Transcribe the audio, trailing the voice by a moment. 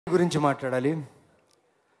గురించి మాట్లాడాలి.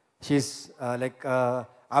 She's like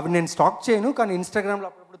అవి నేను స్టాక్ చేయను, కానీ ఇన్స్టాగ్రామ్లో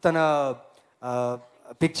అప్పుడప్పుడు తన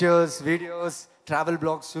పిక్చర్స్, వీడియోస్, ట్రావెల్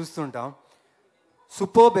బ్లాగ్స్ చూస్తుంటాం.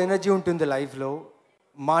 సూపర్బ్ ఎనర్జీ ఉంటుంది లైఫ్లో.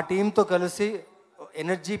 మా టీంతో కలిసి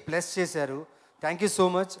ఎనర్జీ ప్లస్ చేశారు. Thank you so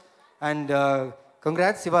much. And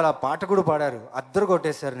congrats, ఇవాళ పాట కూడా పాడారు, అద్దరు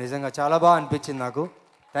కొట్టేశారు. నిజంగా చాలా బాగా అనిపించింది నాకు.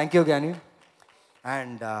 థ్యాంక్ యూ జ్ఞాని.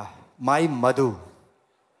 అండ్ మై మధు,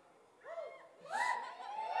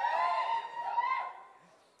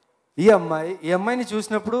 ఈ అమ్మాయిని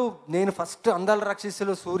చూసినప్పుడు నేను ఫస్ట్ అందాల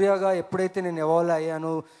రాక్షసులో సూర్యగా ఎప్పుడైతే నేను ఎవాల్వ్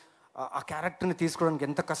అయ్యానో, ఆ క్యారెక్టర్ని తీసుకోవడానికి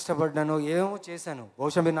ఎంత కష్టపడ్డానో, ఏమో చేశాను.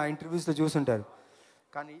 బహుశా మీరు నా ఇంటర్వ్యూస్లో చూసుంటారు.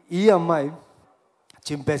 కానీ ఈ అమ్మాయి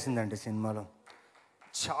చింపేసిందండి సినిమాలో.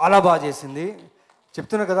 చాలా బాగా చేసింది.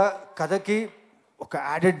 చెప్తున్నా కదా, కథకి ఒక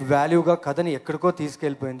యాడెడ్ వాల్యూగా కథని ఎక్కడికో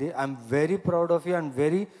తీసుకెళ్ళిపోయింది. I'm very proud of you and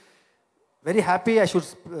very very happy. I should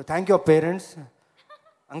thank your parents.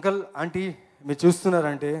 Uncle, aunty, మీరు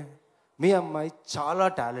చూస్తున్నారంటే మీ అమ్మాయి చాలా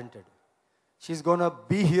talented. She is gonna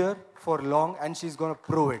be here for long and she is gonna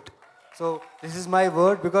prove it. So this is my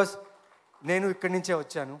word, because నేను ఇక్కడి నుంచే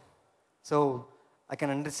వచ్చాను. So I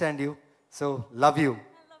can understand you. So love you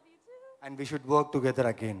and we should work together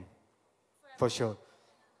again for sure.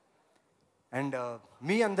 And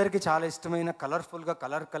మీ అందరికీ చాలా ఇష్టమైన కలర్ఫుల్గా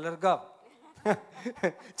కలర్గా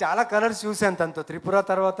చాలా కలర్స్ చూశాను తనతో. త్రిపుర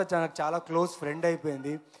తర్వాత చాలా క్లోజ్ ఫ్రెండ్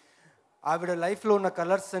అయిపోయింది. ఆవిడ లైఫ్లో ఉన్న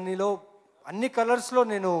కలర్స్ అన్ని కలర్స్లో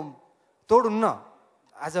నేను తోడున్నా.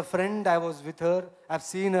 As a friend I was with her. I have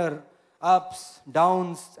seen her apps,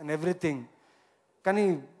 downs and everything. కానీ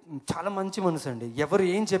చాలా మంచి మనసు అండి. ఎవరు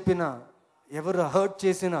ఏం చెప్పినా, ఎవరు హర్ట్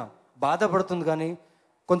చేసినా బాధపడుతుంది, కానీ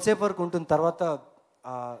కొంతసేపు వరకు ఉంటుంది. తర్వాత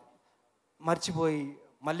మర్చిపోయి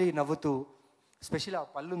మళ్ళీ నవ్వుతూ, స్పెషల్ ఆ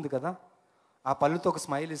పళ్ళు ఉంది కదా, ఆ పళ్ళుతో ఒక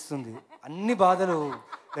స్మైల్ ఇస్తుంది. అన్ని బాధలు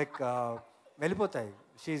లైక్ వెళ్ళిపోతాయి.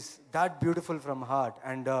 She is that beautiful from heart.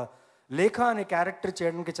 And లేఖ అనే క్యారెక్టర్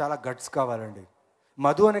చేయడానికి చాలా గట్స్ కావాలండి.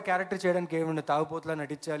 మధు అనే క్యారెక్టర్ చేయడానికి ఏమన్నా తాగుపోతులా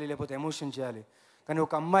నటించాలి, లేకపోతే ఎమోషన్ చేయాలి. కానీ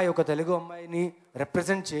ఒక అమ్మాయి, ఒక తెలుగు అమ్మాయిని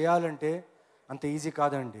రిప్రజెంట్ చేయాలంటే అంత ఈజీ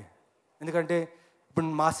కాదండి. ఎందుకంటే ఇప్పుడు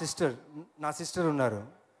నా సిస్టర్ ఉన్నారు,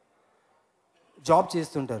 జాబ్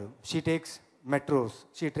చేస్తుంటారు. She takes metros,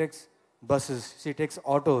 she takes buses, she takes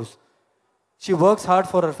autos. She works hard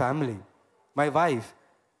for her family. My wife,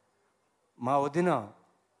 మా వదిన,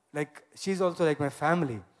 like she also like my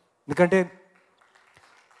family. ఎందుకంటే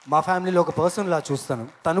మా ఫ్యామిలీలో ఒక పర్సన్లా చూస్తాను.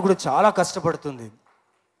 తను కూడా చాలా కష్టపడుతుంది.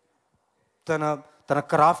 తన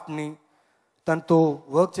క్రాఫ్ట్ని, తనతో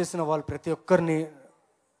వర్క్ చేసిన వాళ్ళు ప్రతి ఒక్కరిని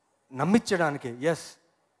నమ్మించడానికి, yes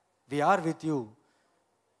we are with you,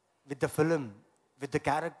 with the film, with the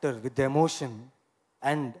character, with the emotion.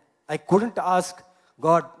 And I couldn't ask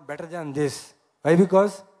God better than this. Why?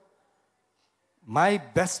 Because my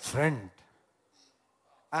best friend,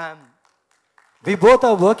 we both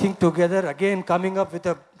are working together again, coming up with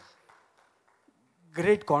a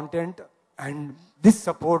great content and this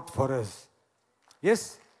support for us. Yes,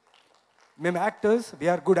 మేము actors, we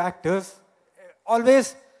are good actors. Always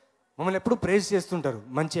మమ్మల్ని ఎప్పుడు praise చేస్తుంటారు,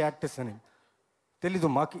 మంచి actors అని. తెలీదు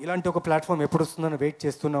మాకు ఇలాంటి ఒక ప్లాట్ఫామ్ ఎప్పుడు వస్తుందని వెయిట్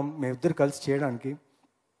చేస్తున్నాం మేము ఇద్దరు కలిసి చేయడానికి.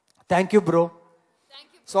 Thank you bro.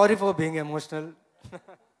 Sorry for being emotional.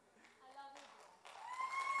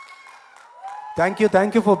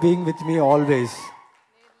 Thank you for being with me always.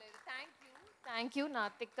 Thank you నా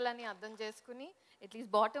తిక్కలని అర్థం చేసుకుని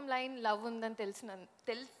అట్లీస్ట్ బాటమ్ లైన్ లవ్ ఉందని తెలిసి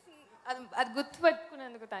అది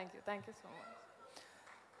గుర్తుపెట్టుకునేందుకు thank you so much.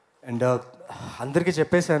 And అందరికీ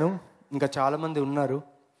చెప్పేశాను, ఇంకా చాలామంది ఉన్నారు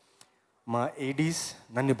మా ఏడీస్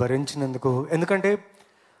నన్ను భరించినందుకు. ఎందుకంటే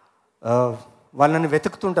వాళ్ళు నన్ను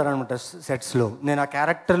వెతుకుతుంటారు అనమాట సెట్స్లో. నేను ఆ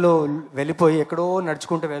క్యారెక్టర్లో వెళ్ళిపోయి ఎక్కడో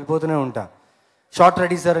నడుచుకుంటూ వెళ్ళిపోతూనే ఉంటా. షార్ట్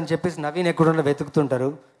రెడీ సార్ అని చెప్పేసి నవీన్ ఎక్కడున్నా వెతుకుతుంటారు.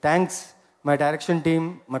 Thanks my direction team,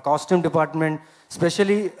 my costume department,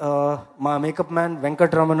 especially మా మేకప్ మ్యాన్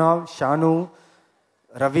వెంకటరమణ, షాను,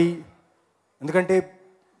 రవి. ఎందుకంటే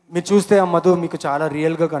మీరు చూస్తే ఆ మధు మీకు చాలా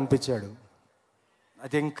రియల్గా కనిపించాడు. ఐ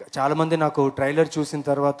థింక్ చాలామంది నాకు ట్రైలర్ చూసిన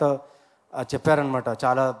తర్వాత చెప్పారనమాట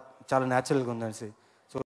చాలా చాలా న్యాచురల్గా ఉందనేసి.